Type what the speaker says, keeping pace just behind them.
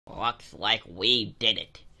Looks like we did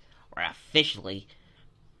it. We're officially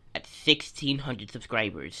at 1,600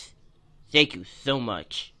 subscribers. Thank you so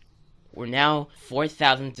much. We're now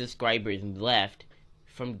 4,000 subscribers left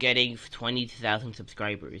from getting 20,000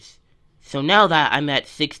 subscribers. So now that I'm at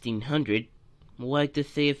 1,600, I'd like to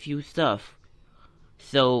say a few stuff.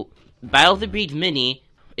 So, Battle of the Breeds Mini,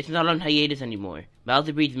 it's not on hiatus anymore. Battle of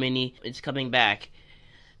the Breeds Mini is coming back.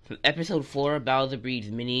 Episode 4 of Battle of the Breeds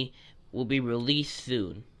Mini will be released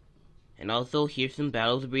soon. And also, here's some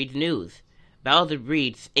Battle of the Breeds news. Battle of the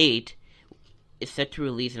Breeds 8 is set to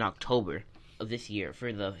release in October of this year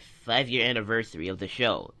for the 5-year anniversary of the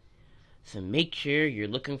show. So make sure you're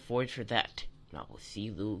looking forward for that. And I will see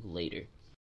you later.